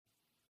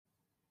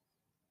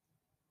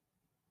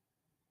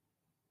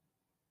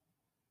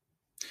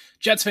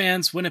Jets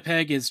fans,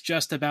 Winnipeg is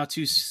just about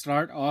to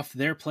start off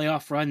their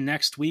playoff run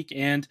next week,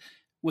 and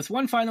with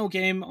one final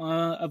game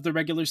of the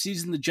regular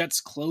season, the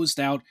Jets closed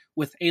out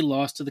with a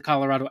loss to the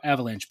Colorado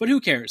Avalanche. But who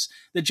cares?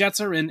 The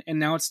Jets are in, and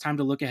now it's time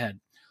to look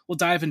ahead. We'll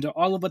dive into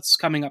all of what's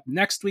coming up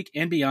next week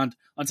and beyond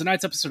on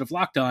tonight's episode of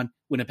Locked On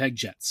Winnipeg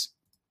Jets.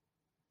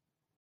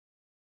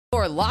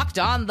 You're Locked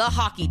On the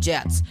Hockey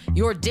Jets,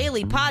 your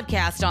daily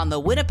podcast on the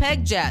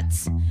Winnipeg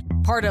Jets.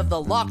 Part of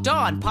the Locked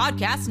On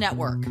Podcast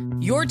Network,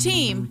 your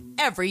team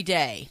every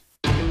day.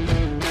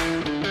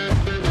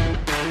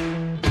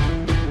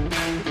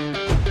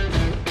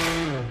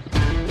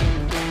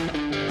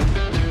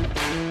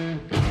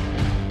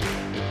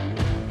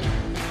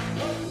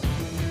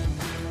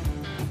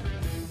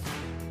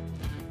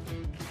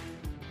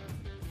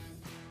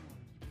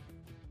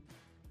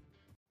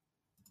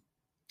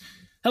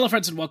 Hello,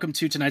 friends, and welcome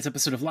to tonight's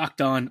episode of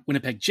Locked On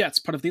Winnipeg Jets,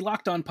 part of the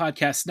Locked On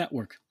Podcast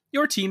Network,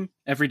 your team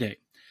every day.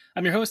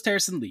 I'm your host,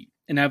 Harrison Lee,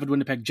 an avid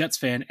Winnipeg Jets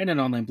fan and an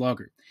online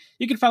blogger.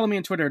 You can follow me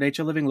on Twitter at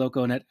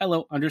HLivingLoco and at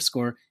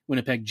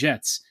LO_Winnipeg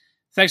Jets.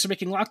 Thanks for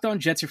making Locked On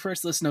Jets your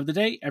first listen of the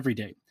day, every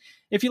day.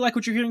 If you like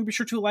what you're hearing, be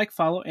sure to like,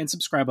 follow, and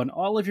subscribe on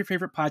all of your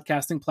favorite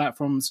podcasting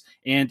platforms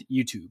and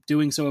YouTube.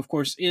 Doing so, of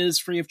course, is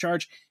free of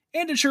charge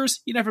and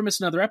ensures you never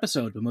miss another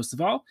episode. But most of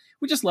all,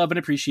 we just love and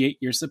appreciate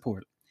your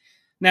support.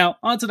 Now,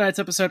 on tonight's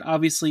episode,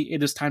 obviously,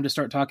 it is time to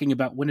start talking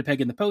about Winnipeg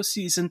in the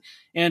postseason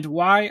and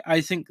why I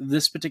think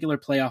this particular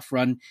playoff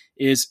run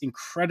is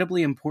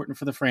incredibly important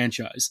for the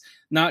franchise.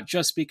 Not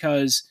just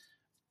because,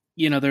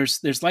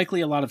 there's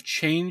likely a lot of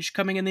change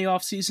coming in the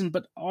offseason,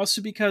 but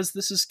also because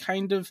this is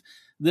kind of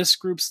this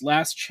group's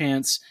last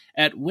chance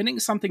at winning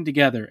something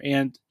together.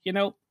 And,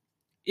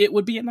 it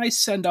would be a nice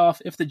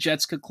send-off if the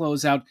Jets could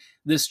close out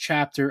this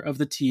chapter of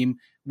the team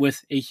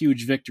with a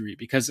huge victory.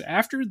 Because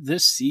after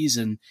this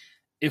season,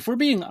 if we're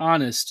being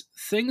honest,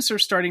 things are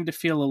starting to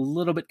feel a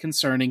little bit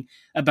concerning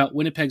about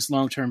Winnipeg's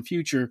long-term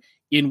future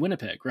in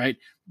Winnipeg, right?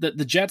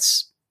 The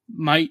Jets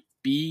might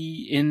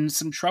be in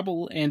some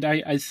trouble, and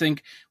I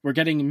think we're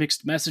getting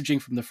mixed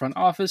messaging from the front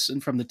office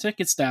and from the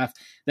ticket staff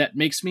that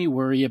makes me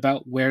worry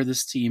about where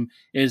this team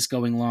is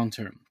going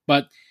long-term.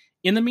 But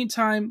in the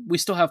meantime, we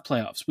still have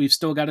playoffs. We've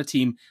still got a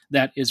team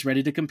that is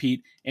ready to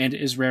compete and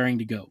is raring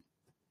to go.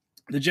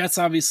 The Jets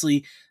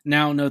obviously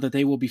now know that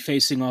they will be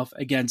facing off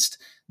against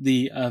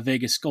the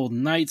Vegas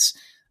Golden Knights.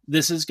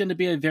 This is going to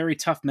be a very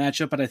tough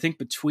matchup, but I think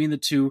between the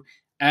two,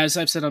 as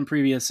I've said on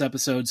previous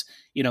episodes,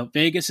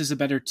 Vegas is a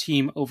better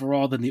team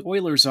overall than the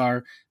Oilers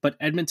are, but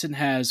Edmonton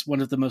has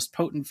one of the most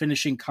potent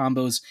finishing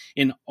combos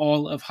in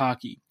all of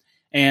hockey.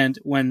 And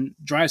when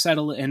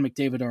Draisaitl and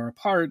McDavid are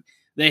apart,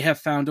 they have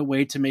found a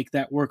way to make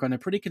that work on a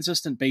pretty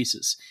consistent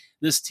basis.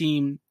 This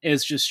team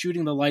is just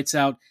shooting the lights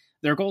out.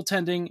 Their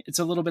goaltending, it's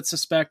a little bit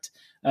suspect,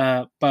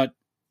 but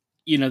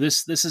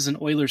this is an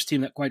Oilers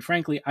team that, quite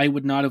frankly, I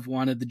would not have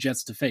wanted the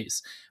Jets to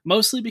face,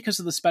 mostly because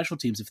of the special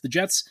teams. If the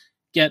Jets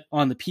get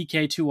on the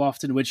PK too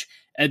often, which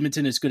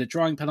Edmonton is good at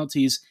drawing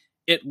penalties,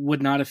 it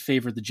would not have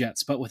favored the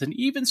Jets. But with an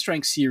even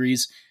strength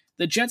series,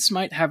 the Jets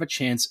might have a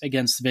chance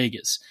against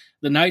Vegas.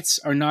 The Knights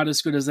are not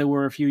as good as they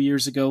were a few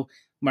years ago.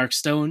 Mark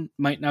Stone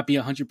might not be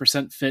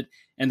 100% fit,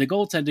 and the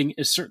goaltending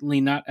is certainly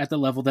not at the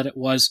level that it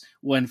was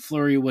when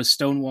Fleury was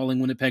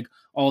stonewalling Winnipeg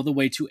all the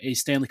way to a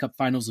Stanley Cup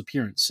Finals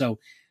appearance. So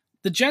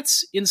the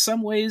Jets, in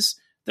some ways,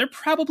 they're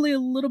probably a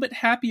little bit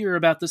happier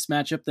about this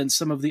matchup than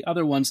some of the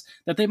other ones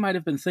that they might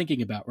have been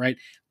thinking about, right?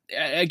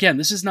 Again,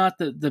 this is not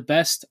the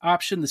best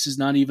option. This is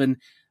not even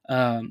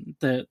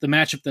the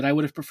matchup that I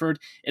would have preferred.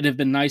 It'd have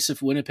been nice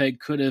if Winnipeg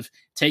could have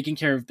taken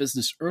care of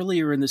business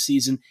earlier in the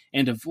season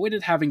and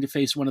avoided having to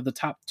face one of the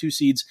top two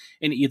seeds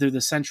in either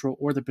the Central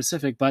or the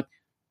Pacific, but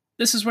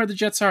this is where the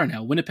Jets are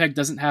now. Winnipeg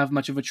doesn't have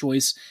much of a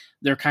choice.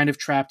 They're kind of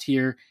trapped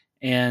here,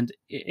 and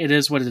it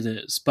is what it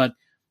is. But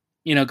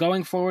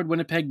going forward,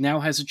 Winnipeg now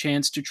has a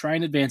chance to try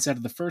and advance out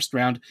of the first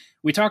round.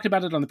 We talked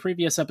about it on the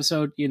previous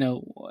episode,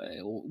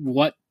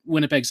 what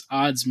Winnipeg's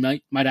odds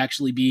might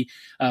actually be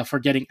for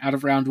getting out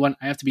of round one.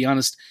 I have to be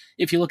honest,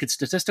 if you look at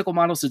statistical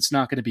models, it's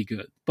not going to be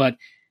good. But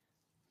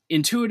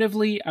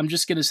intuitively, I'm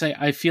just going to say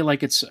I feel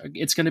like it's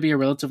going to be a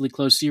relatively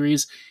close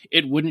series.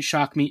 It wouldn't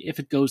shock me if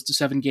it goes to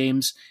 7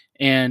 games.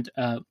 And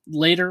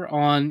later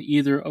on,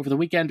 either over the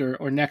weekend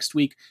or next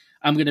week,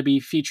 I'm going to be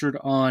featured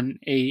on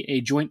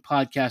a joint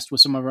podcast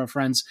with some of our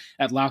friends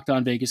at Locked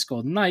On Vegas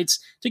Golden Knights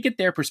to get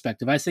their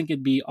perspective. I think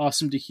it'd be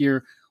awesome to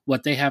hear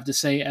what they have to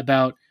say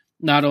about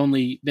not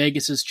only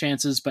Vegas's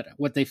chances, but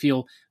what they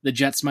feel the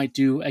Jets might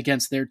do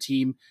against their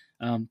team.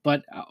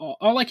 But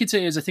all I can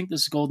say is I think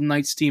this Golden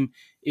Knights team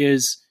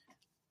is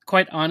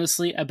quite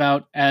honestly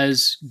about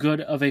as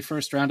good of a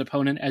first-round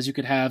opponent as you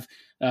could have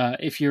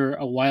if you're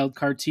a wild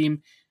card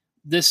team.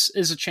 This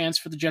is a chance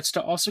for the Jets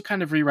to also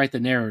kind of rewrite the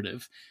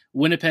narrative.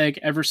 Winnipeg,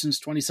 ever since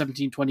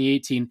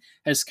 2017-2018,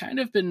 has kind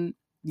of been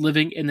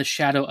living in the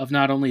shadow of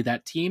not only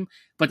that team,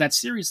 but that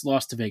series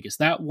lost to Vegas.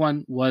 That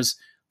one was,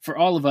 for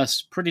all of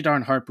us, pretty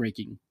darn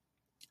heartbreaking.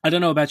 I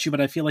don't know about you,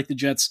 but I feel like the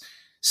Jets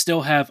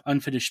still have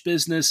unfinished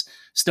business,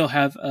 still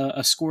have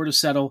a score to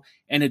settle,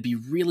 and it'd be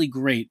really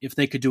great if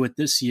they could do it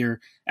this year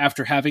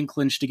after having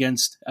clinched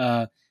against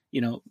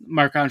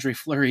Marc-Andre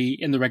Fleury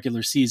in the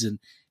regular season.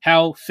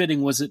 How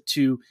fitting was it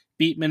to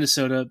beat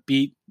Minnesota,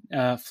 beat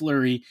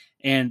Fleury,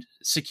 and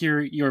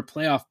secure your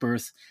playoff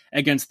berth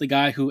against the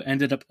guy who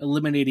ended up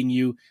eliminating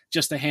you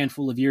just a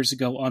handful of years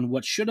ago on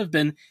what should have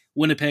been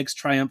Winnipeg's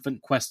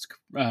triumphant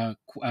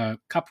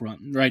Cup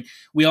run, right?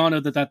 We all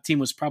know that team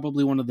was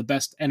probably one of the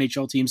best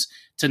NHL teams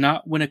to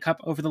not win a cup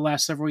over the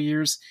last several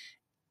years.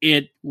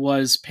 It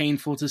was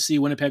painful to see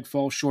Winnipeg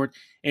fall short,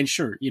 and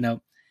sure,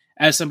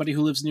 as somebody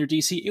who lives near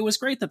DC, it was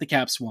great that the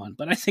Caps won.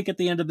 But I think at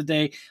the end of the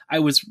day, I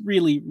was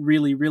really,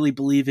 really, really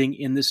believing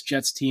in this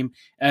Jets team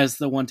as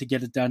the one to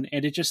get it done.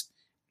 And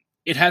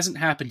it hasn't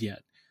happened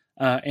yet.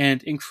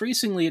 And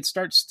increasingly, it's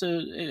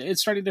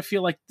starting to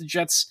feel like the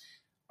Jets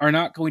are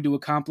not going to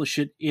accomplish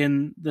it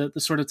in the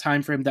sort of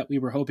time frame that we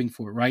were hoping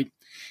for, right?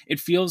 It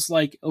feels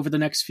like over the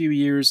next few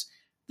years,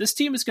 this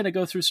team is going to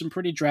go through some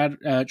pretty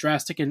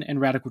drastic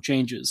and radical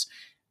changes.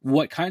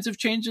 What kinds of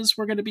changes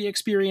we're going to be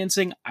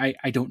experiencing,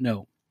 I don't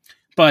know.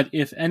 But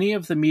if any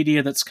of the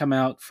media that's come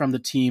out from the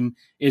team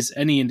is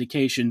any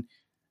indication,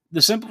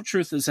 the simple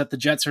truth is that the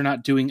Jets are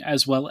not doing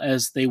as well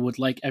as they would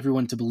like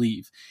everyone to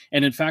believe.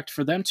 And in fact,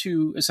 for them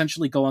to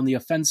essentially go on the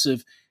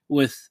offensive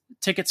with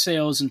ticket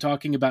sales and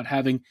talking about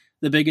having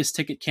the biggest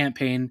ticket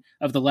campaign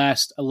of the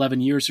last 11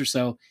 years or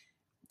so,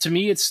 to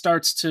me, it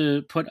starts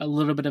to put a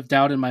little bit of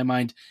doubt in my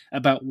mind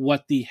about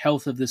what the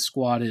health of this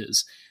squad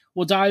is.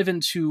 We'll dive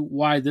into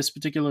why this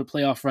particular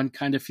playoff run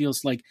kind of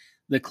feels like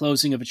the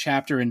closing of a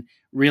chapter, and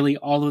really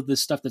all of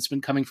this stuff that's been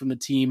coming from the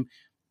team,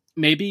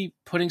 maybe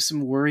putting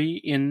some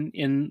worry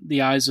in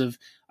the eyes of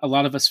a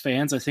lot of us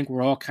fans. I think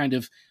we're all kind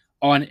of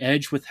on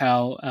edge with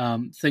how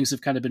things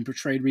have kind of been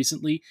portrayed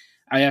recently.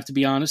 I have to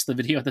be honest, the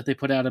video that they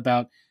put out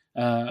about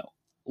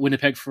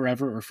Winnipeg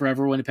Forever, or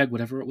Forever Winnipeg,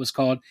 whatever it was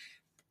called,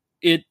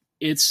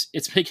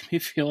 it's making me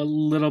feel a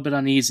little bit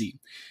uneasy.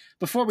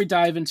 Before we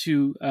dive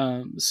into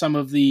some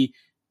of the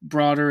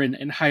broader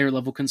and higher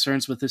level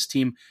concerns with this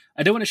team,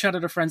 I do want to shout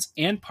out our friends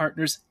and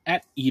partners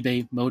at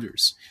eBay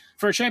Motors.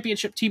 For a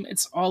championship team,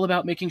 it's all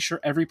about making sure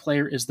every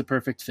player is the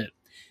perfect fit.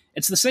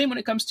 It's the same when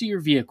it comes to your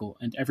vehicle,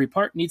 and every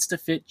part needs to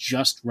fit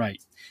just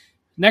right.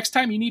 Next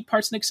time you need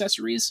parts and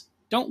accessories,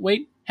 don't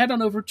wait, head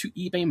on over to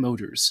eBay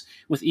Motors.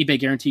 With eBay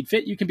Guaranteed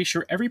Fit, you can be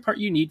sure every part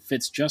you need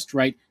fits just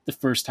right the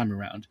first time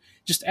around.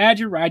 Just add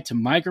your ride to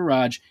My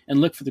Garage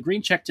and look for the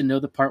green check to know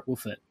the part will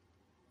fit.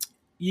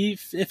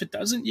 If it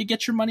doesn't, you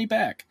get your money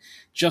back.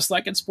 Just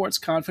like in sports,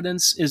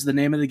 confidence is the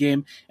name of the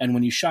game, and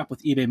when you shop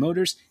with eBay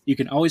Motors, you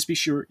can always be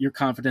sure your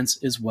confidence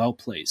is well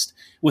placed.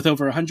 With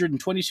over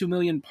 122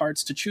 million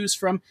parts to choose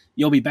from,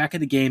 you'll be back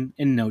in the game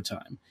in no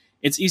time.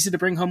 It's easy to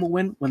bring home a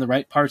win when the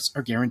right parts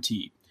are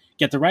guaranteed.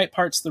 Get the right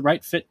parts, the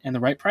right fit, and the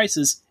right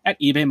prices at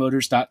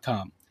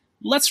ebaymotors.com.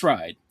 Let's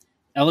ride.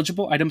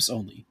 Eligible items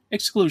only.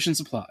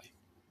 Exclusions apply.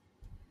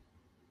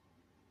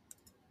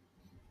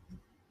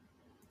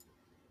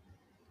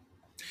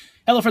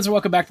 Hello, friends, and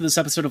welcome back to this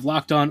episode of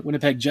Locked On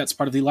Winnipeg Jets,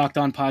 part of the Locked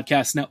On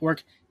Podcast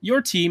Network,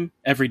 your team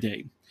every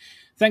day.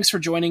 Thanks for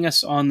joining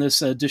us on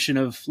this edition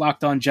of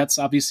Locked On Jets.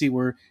 Obviously,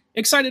 we're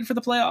excited for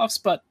the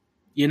playoffs, but,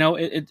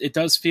 it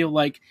does feel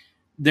like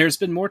there's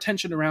been more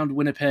tension around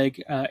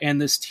Winnipeg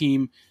and this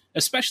team,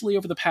 especially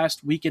over the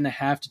past week and a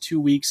half to 2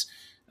 weeks,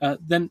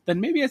 than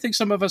maybe I think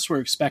some of us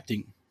were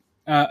expecting.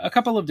 A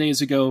couple of days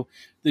ago,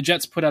 the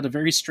Jets put out a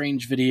very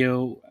strange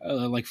video,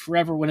 like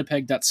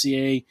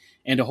foreverwinnipeg.ca,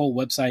 and a whole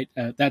website.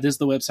 That is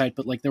the website,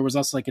 but there was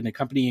also an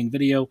accompanying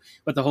video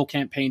with the whole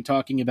campaign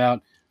talking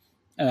about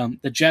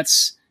the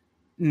Jets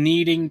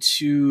needing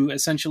to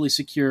essentially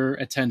secure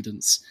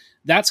attendance.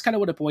 That's kind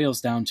of what it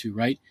boils down to,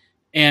 right?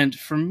 And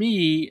for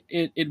me,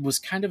 it was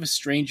kind of a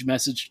strange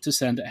message to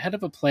send ahead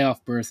of a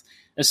playoff berth,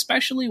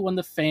 especially when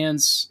the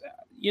fans,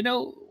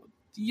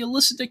 you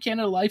listen to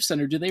Canada Life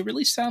Center. Do they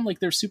really sound like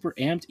they're super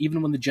amped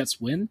even when the Jets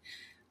win?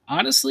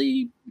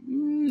 Honestly,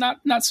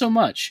 not so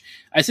much.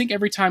 I think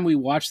every time we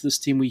watch this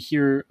team, we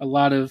hear a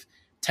lot of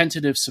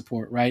tentative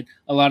support, right?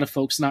 A lot of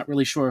folks not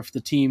really sure if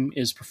the team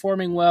is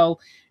performing well,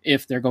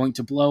 if they're going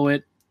to blow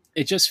it.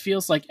 It just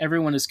feels like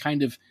everyone is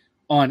kind of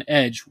on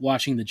edge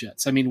watching the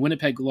Jets. I mean,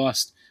 Winnipeg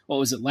lost,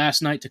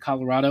 last night to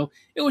Colorado?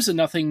 It was a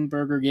nothing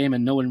burger game,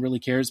 and no one really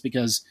cares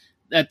because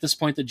at this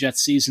point, the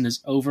Jets season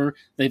is over.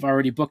 They've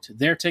already booked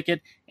their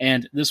ticket,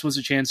 and this was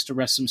a chance to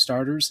rest some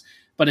starters.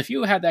 But if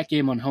you had that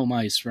game on home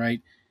ice,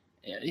 right,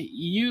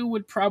 you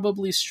would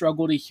probably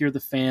struggle to hear the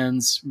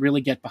fans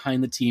really get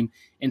behind the team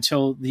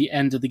until the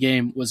end of the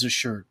game was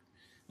assured.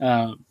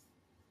 And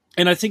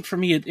I think for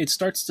me, it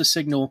starts to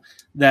signal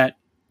that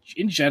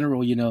in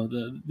general,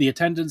 the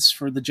attendance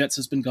for the Jets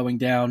has been going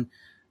down.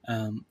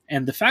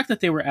 And the fact that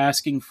they were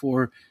asking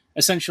for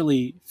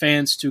essentially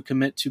fans to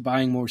commit to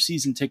buying more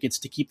season tickets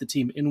to keep the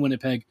team in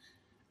Winnipeg,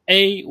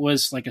 A,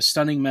 was a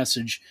stunning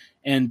message,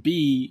 and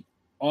B,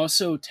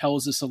 also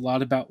tells us a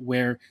lot about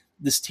where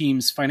this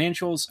team's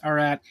financials are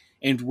at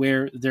and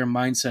where their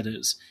mindset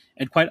is.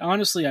 And quite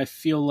honestly, I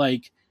feel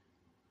like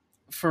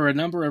for a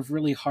number of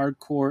really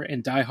hardcore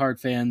and diehard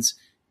fans,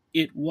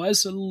 it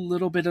was a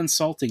little bit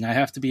insulting, I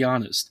have to be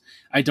honest.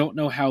 I don't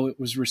know how it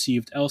was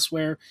received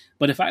elsewhere,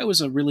 but if I was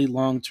a really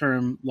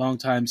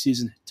long-time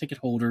season ticket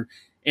holder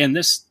and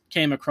this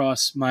came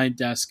across my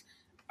desk,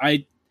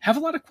 I'd have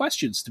a lot of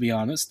questions, to be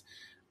honest.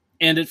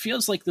 And it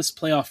feels like this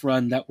playoff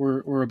run that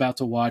we're about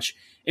to watch,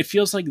 it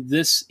feels like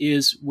this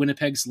is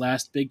Winnipeg's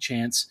last big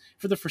chance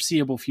for the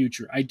foreseeable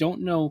future. I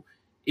don't know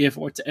if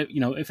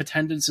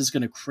attendance is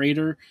going to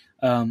crater,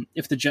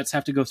 if the Jets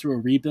have to go through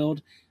a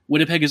rebuild.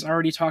 Winnipeg is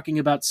already talking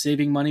about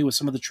saving money with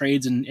some of the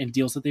trades and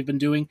deals that they've been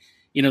doing.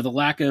 The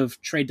lack of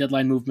trade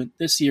deadline movement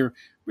this year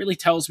really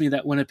tells me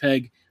that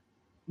Winnipeg,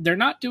 they're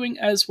not doing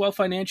as well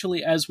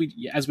financially as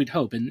we'd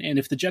hope. And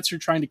if the Jets are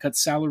trying to cut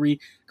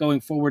salary going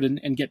forward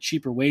and get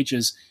cheaper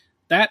wages,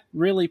 that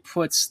really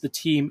puts the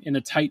team in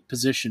a tight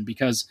position,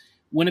 because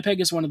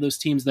Winnipeg is one of those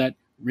teams that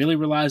really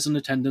relies on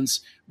attendance,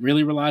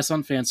 really relies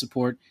on fan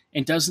support,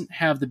 and doesn't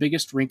have the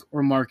biggest rink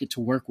or market to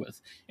work with.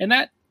 And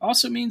that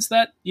also means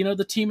that,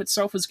 the team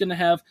itself is going to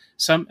have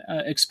some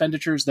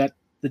expenditures that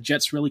the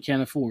Jets really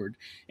can't afford.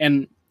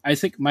 And I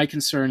think my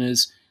concern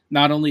is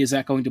not only is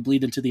that going to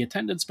bleed into the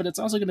attendance, but it's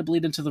also going to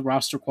bleed into the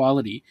roster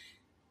quality.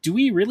 Do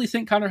we really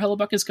think Connor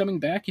Hellebuck is coming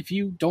back if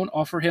you don't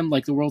offer him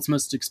like the world's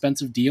most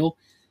expensive deal?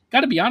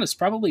 Got to be honest,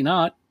 probably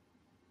not.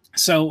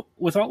 So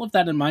with all of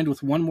that in mind,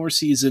 with one more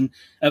season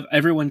of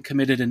everyone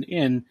committed and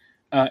in,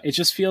 it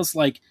just feels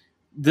like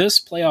this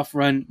playoff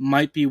run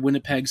might be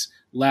Winnipeg's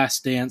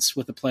last dance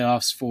with the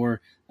playoffs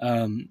for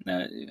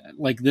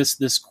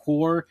this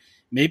core,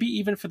 maybe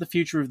even for the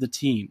future of the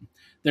team.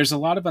 There's a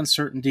lot of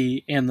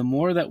uncertainty, and the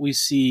more that we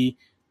see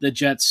the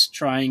Jets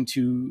trying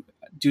to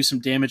do some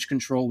damage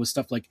control with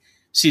stuff like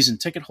season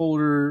ticket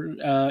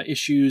holder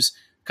issues,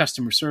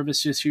 customer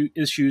service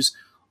issues,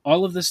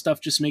 all of this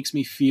stuff just makes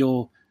me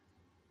feel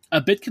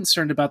a bit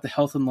concerned about the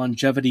health and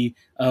longevity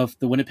of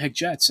the Winnipeg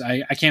Jets.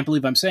 I can't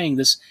believe I'm saying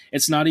this.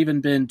 It's not even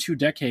been 2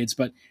 decades,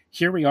 but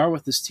here we are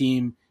with this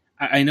team.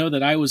 I know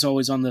that I was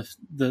always on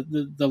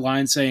the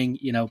line saying,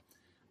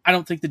 I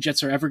don't think the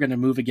Jets are ever going to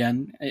move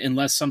again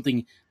unless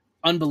something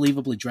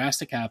unbelievably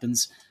drastic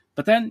happens.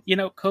 But then,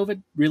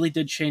 COVID really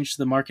did change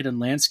the market and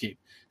landscape.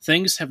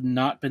 Things have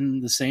not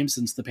been the same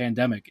since the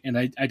pandemic, and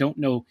I don't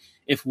know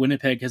if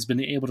Winnipeg has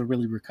been able to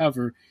really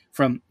recover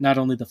from not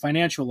only the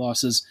financial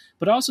losses,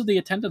 but also the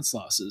attendance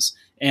losses.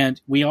 And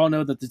we all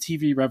know that the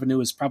TV revenue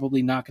is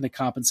probably not going to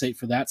compensate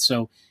for that,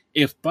 so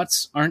if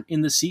butts aren't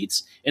in the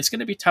seats, it's going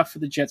to be tough for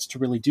the Jets to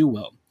really do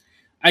well.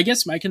 I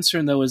guess my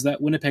concern, though, is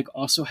that Winnipeg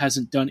also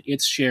hasn't done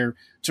its share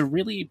to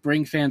really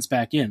bring fans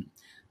back in.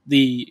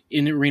 The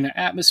in-arena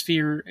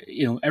atmosphere,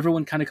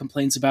 everyone kind of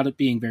complains about it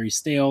being very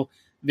stale,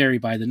 very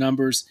by the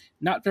numbers,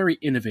 not very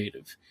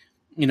innovative.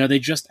 They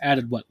just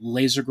added,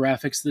 laser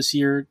graphics this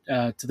year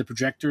to the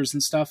projectors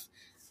and stuff.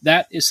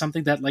 That is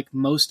something that, like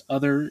most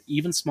other,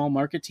 even small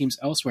market teams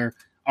elsewhere,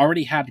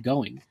 already had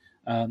going.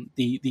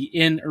 The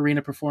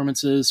in-arena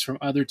performances from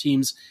other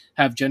teams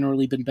have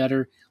generally been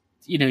better.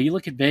 You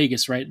look at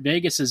Vegas, right?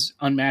 Vegas is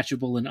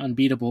unmatchable and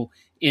unbeatable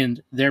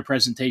in their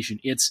presentation.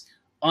 It's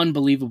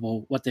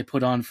unbelievable what they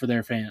put on for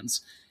their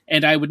fans.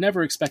 And I would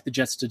never expect the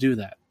Jets to do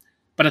that.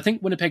 But I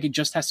think Winnipeg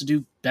just has to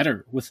do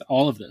better with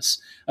all of this.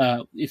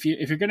 If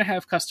you're going to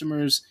have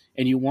customers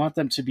and you want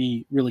them to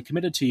be really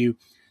committed to you,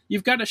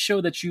 you've got to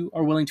show that you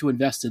are willing to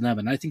invest in them.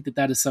 And I think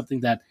that is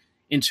something that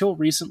until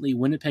recently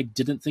Winnipeg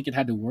didn't think it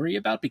had to worry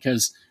about,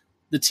 because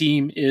the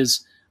team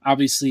is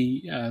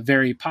obviously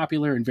very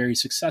popular and very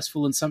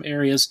successful in some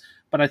areas.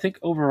 But I think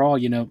overall,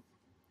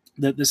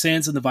 the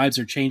sands and the vibes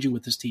are changing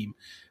with this team.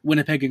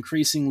 Winnipeg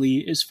increasingly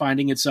is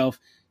finding itself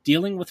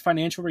dealing with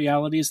financial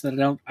realities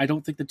that I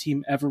don't think the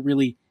team ever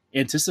really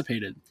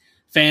anticipated.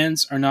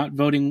 Fans are not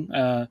voting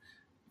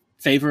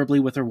favorably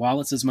with their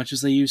wallets as much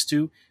as they used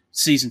to.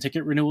 Season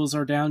ticket renewals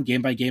are down.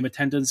 Game-by-game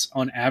attendance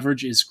on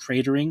average is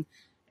cratering.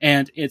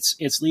 And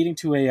it's leading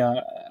to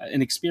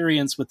an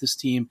experience with this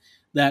team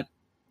that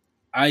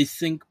I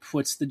think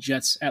puts the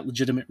Jets at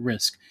legitimate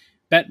risk.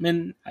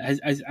 Bettman,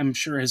 I'm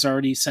sure, has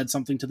already said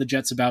something to the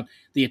Jets about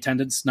the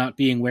attendance not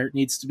being where it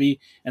needs to be.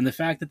 And the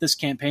fact that this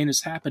campaign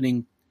is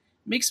happening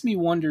makes me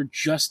wonder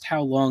just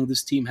how long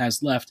this team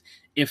has left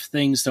if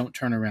things don't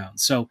turn around.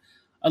 So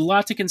a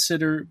lot to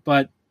consider,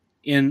 but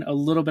in a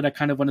little bit, I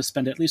kind of want to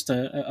spend at least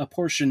a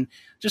portion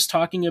just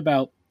talking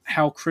about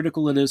how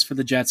critical it is for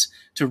the Jets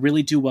to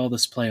really do well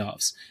this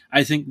playoffs.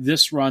 I think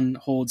this run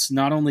holds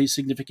not only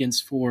significance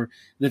for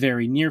the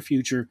very near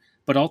future,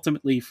 but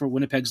ultimately for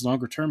Winnipeg's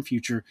longer-term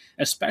future,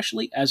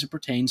 especially as it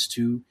pertains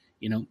to,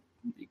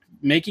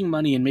 making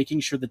money and making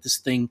sure that this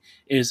thing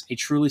is a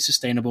truly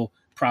sustainable,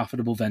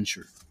 profitable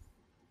venture.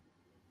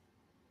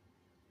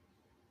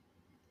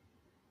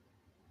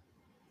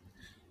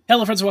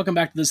 Hello, friends, and welcome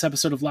back to this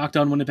episode of Locked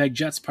On Winnipeg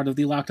Jets, part of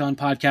the Locked On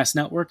Podcast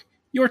Network,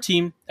 your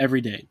team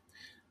every day.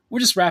 We're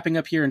just wrapping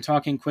up here and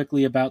talking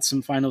quickly about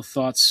some final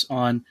thoughts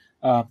on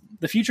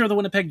the future of the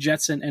Winnipeg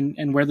Jets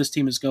and where this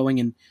team is going,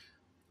 and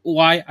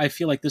why I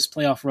feel like this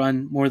playoff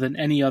run, more than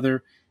any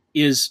other,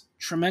 is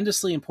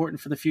tremendously important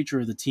for the future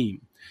of the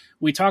team.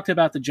 We talked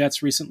about the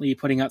Jets recently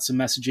putting out some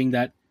messaging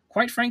that,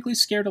 quite frankly,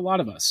 scared a lot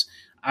of us.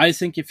 I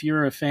think if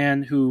you're a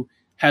fan who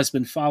has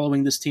been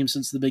following this team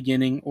since the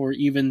beginning, or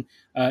even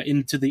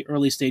into the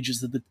early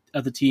stages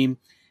of the team,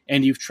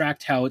 and you've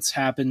tracked how it's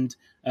happened,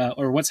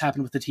 or what's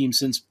happened with the team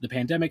since the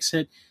pandemic's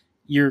hit,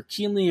 you're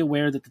keenly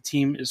aware that the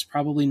team is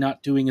probably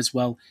not doing as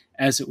well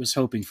as it was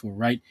hoping for,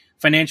 right?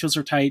 Financials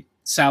are tight,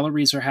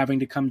 salaries are having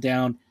to come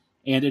down,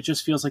 and it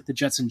just feels like the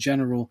Jets in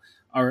general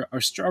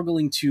are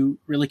struggling to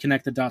really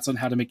connect the dots on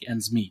how to make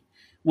ends meet,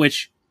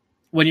 which,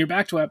 when you're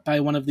backed by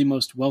one of the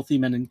most wealthy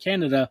men in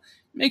Canada,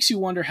 makes you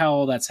wonder how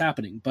all that's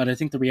happening. But I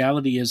think the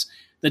reality is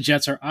the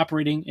Jets are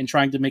operating and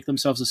trying to make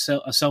themselves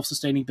a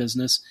self-sustaining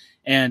business,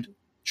 and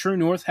True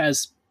North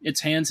has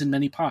its hands in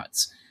many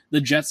pots.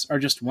 The Jets are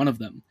just one of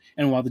them.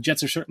 And while the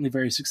Jets are certainly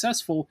very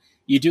successful,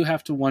 you do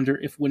have to wonder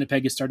if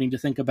Winnipeg is starting to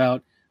think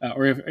about,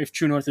 or if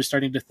True North is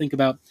starting to think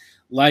about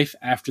life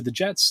after the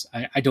Jets.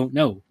 I don't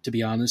know, to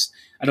be honest.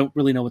 I don't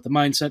really know what the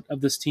mindset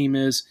of this team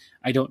is.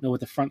 I don't know what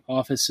the front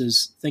office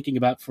is thinking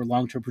about for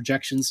long-term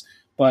projections.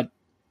 But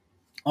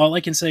all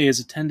I can say is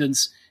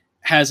attendance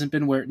hasn't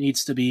been where it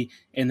needs to be,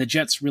 and the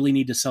Jets really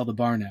need to sell the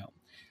bar now.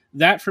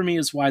 That, for me,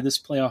 is why this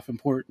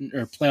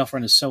playoff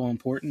run is so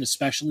important,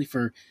 especially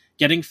for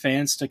getting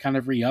fans to kind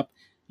of re-up.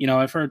 You know,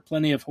 I've heard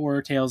plenty of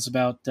horror tales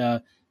about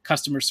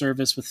customer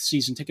service with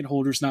season ticket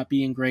holders not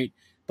being great,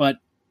 but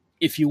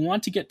if you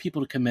want to get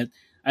people to commit,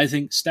 I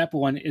think step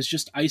one is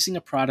just icing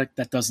a product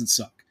that doesn't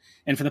suck.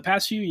 And for the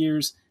past few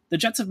years, the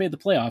Jets have made the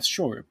playoffs,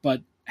 sure,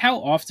 but how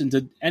often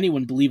did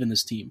anyone believe in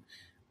this team?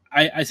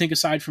 I think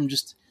aside from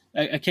just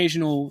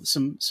occasional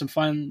some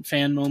fun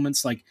fan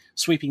moments like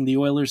sweeping the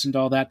Oilers and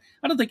all that,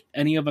 I don't think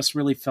any of us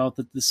really felt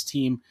that this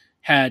team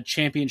had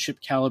championship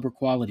caliber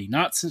quality,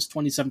 not since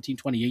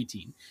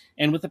 2017-2018.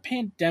 And with the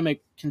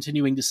pandemic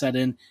continuing to set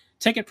in,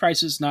 ticket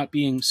prices not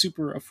being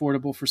super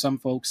affordable for some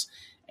folks,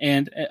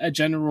 and a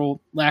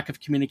general lack of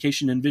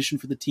communication and vision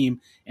for the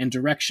team and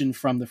direction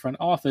from the front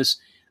office,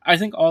 I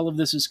think all of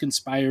this is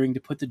conspiring to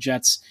put the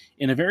Jets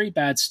in a very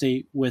bad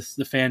state with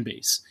the fan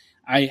base.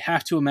 I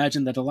have to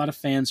imagine that a lot of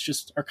fans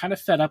just are kind of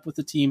fed up with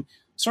the team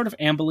sort of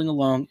ambling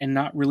along and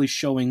not really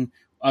showing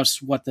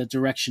us what the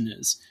direction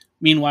is.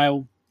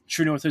 Meanwhile,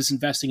 True North is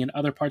investing in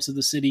other parts of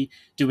the city,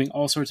 doing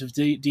all sorts of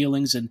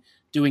dealings and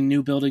doing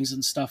new buildings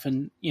and stuff.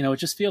 And, you know, it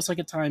just feels like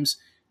at times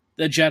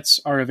the Jets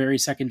are a very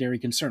secondary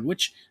concern,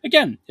 which,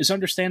 again, is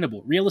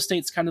understandable. Real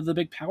estate's kind of the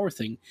big power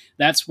thing.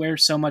 That's where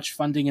so much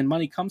funding and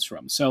money comes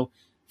from. So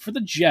for the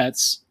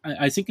Jets,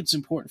 I think it's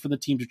important for the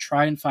team to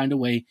try and find a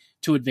way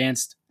to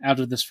advance out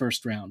of this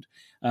first round.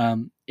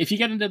 If you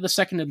get into the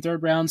second and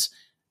third rounds,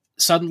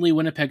 suddenly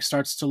Winnipeg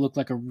starts to look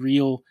like a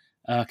real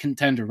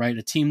contender, right?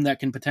 A team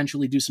that can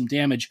potentially do some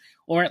damage,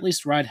 or at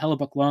least ride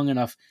Hellebuck long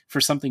enough for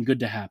something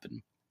good to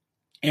happen.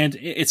 And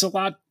it's a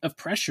lot of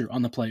pressure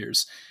on the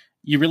players.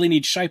 You really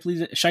need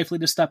Scheifele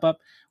to step up,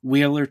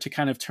 Wheeler to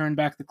kind of turn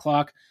back the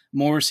clock,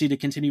 Morrissey to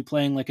continue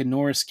playing like a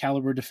Norris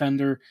caliber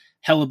defender,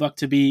 Hellebuck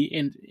to be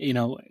in,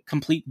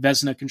 complete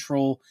Vezina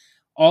control.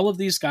 All of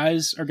these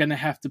guys are going to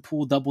have to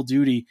pull double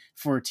duty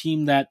for a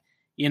team that,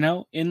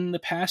 in the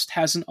past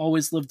hasn't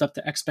always lived up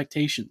to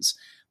expectations.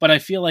 But I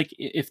feel like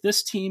if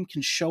this team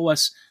can show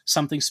us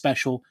something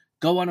special,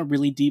 go on a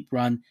really deep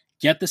run,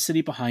 get the city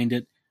behind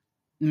it,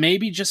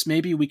 maybe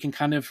we can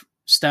kind of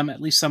stem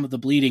at least some of the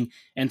bleeding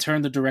and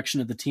turn the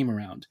direction of the team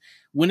around.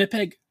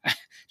 Winnipeg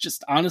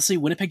just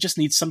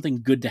needs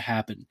something good to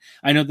happen.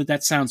 I know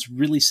that sounds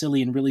really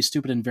silly and really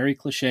stupid and very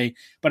cliche,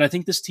 but I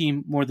think this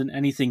team, more than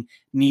anything,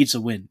 needs a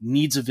win,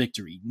 needs a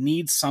victory,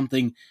 needs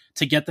something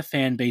to get the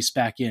fan base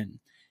back in.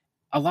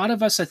 A lot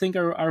of us, I think,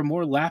 are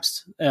more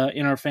lapsed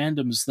in our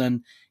fandoms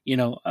than,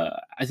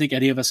 I think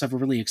any of us ever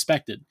really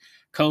expected.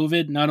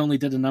 COVID not only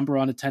did a number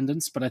on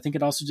attendance, but I think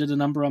it also did a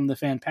number on the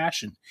fan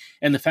passion.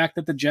 And the fact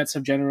that the Jets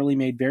have generally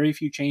made very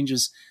few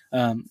changes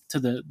to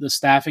the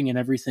staffing and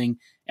everything,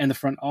 and the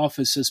front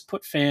office has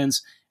put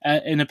fans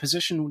in a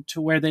position to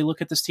where they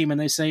look at this team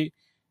and they say,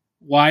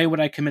 why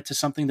would I commit to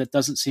something that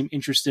doesn't seem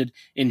interested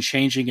in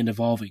changing and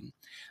evolving?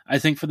 I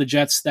think for the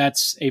Jets,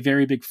 that's a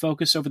very big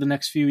focus over the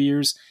next few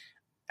years.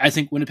 I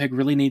think Winnipeg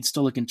really needs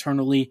to look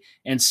internally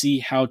and see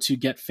how to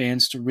get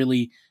fans to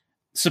really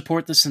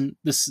support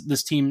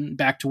this team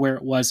back to where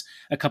it was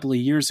a couple of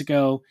years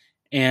ago,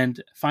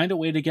 and find a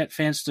way to get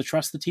fans to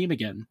trust the team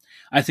again.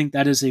 I think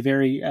that is a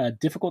very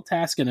difficult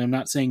task, and I'm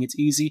not saying it's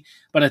easy,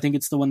 but I think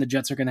it's the one the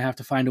Jets are going to have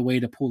to find a way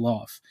to pull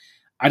off.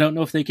 I don't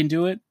know if they can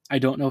do it. I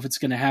don't know if it's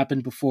going to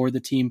happen before the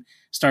team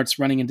starts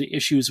running into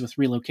issues with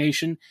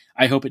relocation.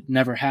 I hope it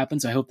never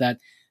happens. I hope that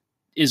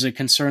is a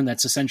concern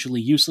that's essentially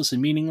useless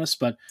and meaningless,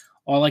 but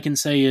all I can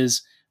say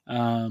is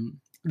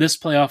this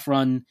playoff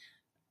run,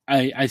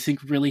 I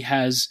think, really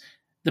has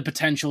the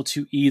potential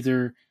to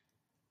either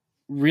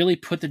really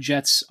put the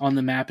Jets on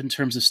the map in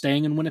terms of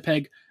staying in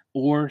Winnipeg,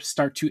 or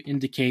start to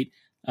indicate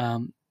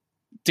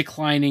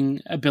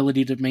declining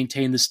ability to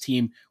maintain this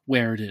team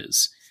where it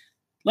is.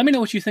 Let me know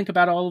what you think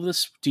about all of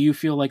this. Do you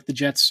feel like the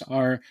Jets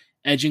are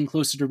edging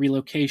closer to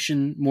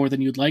relocation more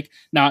than you'd like?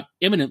 Not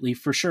imminently,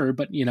 for sure,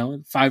 but,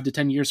 5 to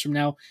 10 years from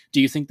now,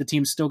 do you think the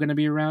team's still going to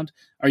be around?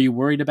 Are you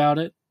worried about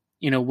it?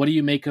 What do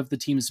you make of the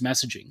team's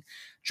messaging?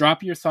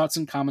 Drop your thoughts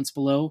and comments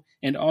below,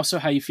 and also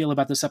how you feel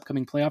about this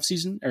upcoming playoff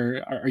season.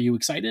 Or are you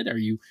excited? Are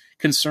you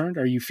concerned?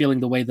 Are you feeling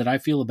the way that I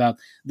feel about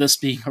this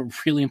being a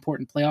really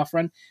important playoff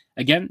run?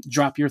 Again,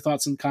 drop your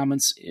thoughts and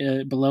comments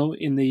below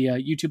in the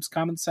YouTube's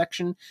comments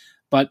section.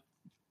 But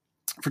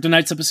for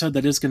tonight's episode,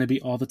 that is going to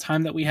be all the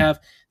time that we have.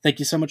 Thank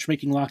you so much for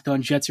making Locked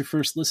On Jets your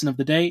first listen of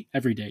the day,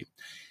 every day.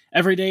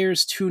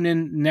 Everydayers, tune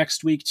in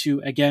next week to,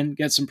 again,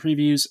 get some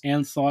previews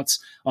and thoughts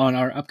on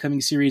our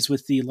upcoming series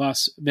with the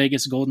Las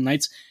Vegas Golden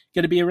Knights.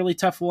 Going to be a really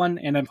tough one,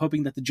 and I'm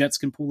hoping that the Jets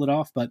can pull it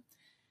off, but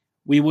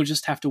we will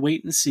just have to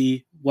wait and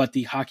see what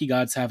the hockey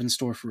gods have in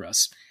store for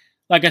us.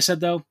 Like I said,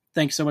 though,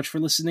 thanks so much for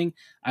listening.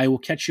 I will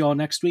catch you all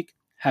next week.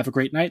 Have a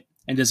great night,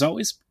 and as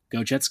always,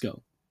 go Jets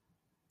go.